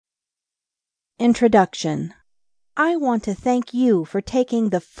Introduction. I want to thank you for taking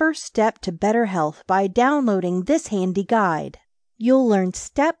the first step to better health by downloading this handy guide. You'll learn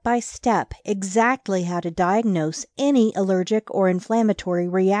step by step exactly how to diagnose any allergic or inflammatory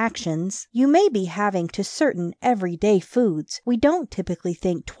reactions you may be having to certain everyday foods we don't typically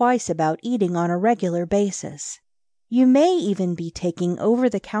think twice about eating on a regular basis. You may even be taking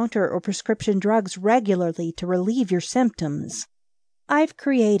over-the-counter or prescription drugs regularly to relieve your symptoms. I've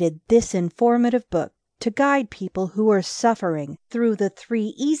created this informative book to guide people who are suffering through the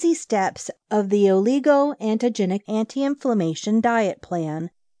 3 easy steps of the Oligo-Antigenic Anti-Inflammation Diet Plan,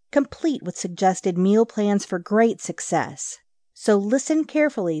 complete with suggested meal plans for great success. So listen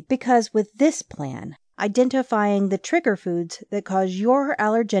carefully, because with this plan, identifying the trigger foods that cause your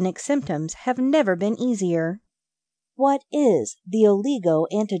allergenic symptoms have never been easier. What is the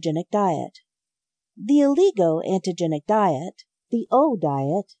Oligo-Antigenic Diet? The Oligo-Antigenic Diet, the O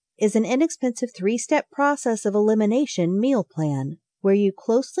diet, is an inexpensive 3-step process of elimination meal plan, where you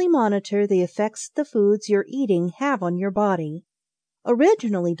closely monitor the effects the foods you're eating have on your body.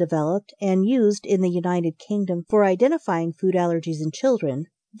 Originally developed and used in the United Kingdom for identifying food allergies in children,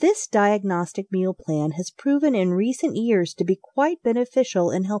 this diagnostic meal plan has proven in recent years to be quite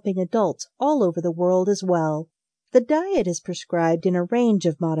beneficial in helping adults all over the world as well. The diet is prescribed in a range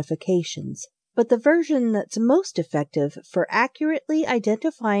of modifications, but the version that's most effective for accurately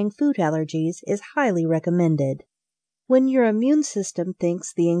identifying food allergies is highly recommended. When your immune system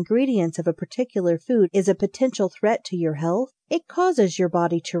thinks the ingredients of a particular food is a potential threat to your health, it causes your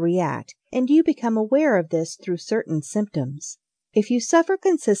body to react, and you become aware of this through certain symptoms. If you suffer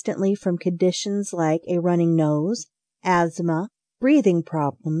consistently from conditions like a running nose, asthma, breathing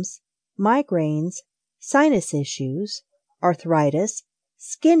problems, migraines, sinus issues, arthritis,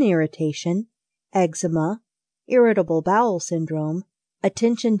 skin irritation, eczema, irritable bowel syndrome,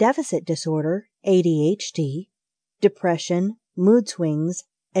 attention deficit disorder, ADHD, depression, mood swings,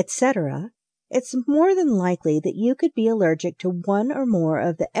 etc., it's more than likely that you could be allergic to one or more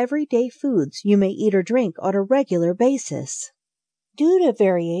of the everyday foods you may eat or drink on a regular basis. Due to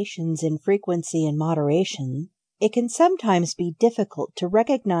variations in frequency and moderation, it can sometimes be difficult to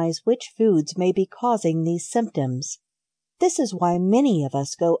recognize which foods may be causing these symptoms. This is why many of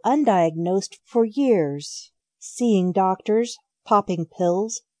us go undiagnosed for years, seeing doctors, popping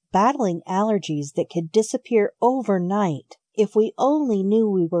pills, battling allergies that could disappear overnight if we only knew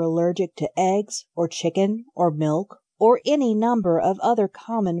we were allergic to eggs or chicken or milk or any number of other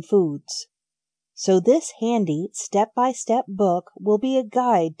common foods. So this handy step-by-step book will be a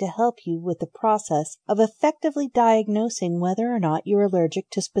guide to help you with the process of effectively diagnosing whether or not you're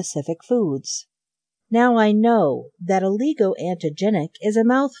allergic to specific foods. Now I know that oligo-antigenic is a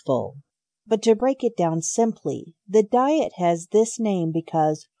mouthful, but to break it down simply, the diet has this name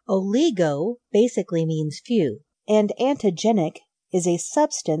because oligo basically means few, and antigenic is a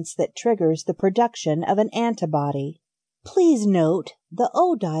substance that triggers the production of an antibody. Please note, the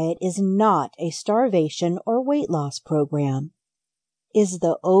O diet is not a starvation or weight loss program. Is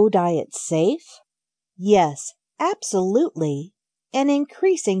the O diet safe? Yes, absolutely. An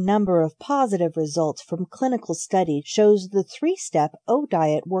increasing number of positive results from clinical studies shows the 3-step O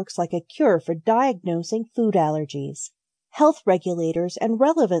diet works like a cure for diagnosing food allergies. Health regulators and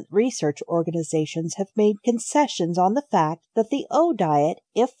relevant research organizations have made concessions on the fact that the O diet,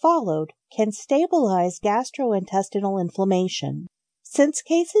 if followed, can stabilize gastrointestinal inflammation. Since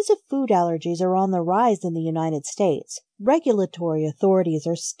cases of food allergies are on the rise in the United States, regulatory authorities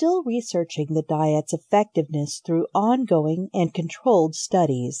are still researching the diet's effectiveness through ongoing and controlled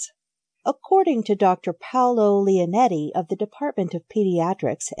studies. According to Dr. Paolo Leonetti of the Department of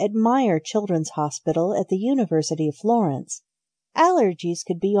Pediatrics at Meyer Children's Hospital at the University of Florence, allergies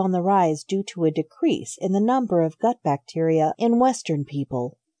could be on the rise due to a decrease in the number of gut bacteria in Western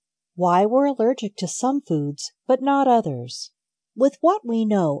people. Why we're allergic to some foods, but not others. With what we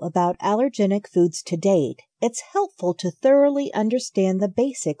know about allergenic foods to date, it's helpful to thoroughly understand the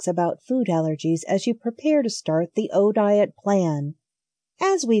basics about food allergies as you prepare to start the O diet plan.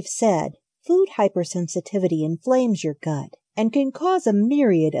 As we've said, food hypersensitivity inflames your gut and can cause a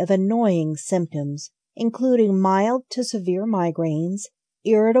myriad of annoying symptoms, including mild to severe migraines,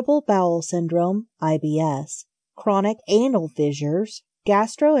 irritable bowel syndrome, IBS, chronic anal fissures,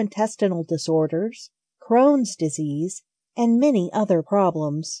 gastrointestinal disorders, Crohn's disease, and many other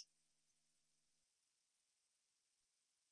problems.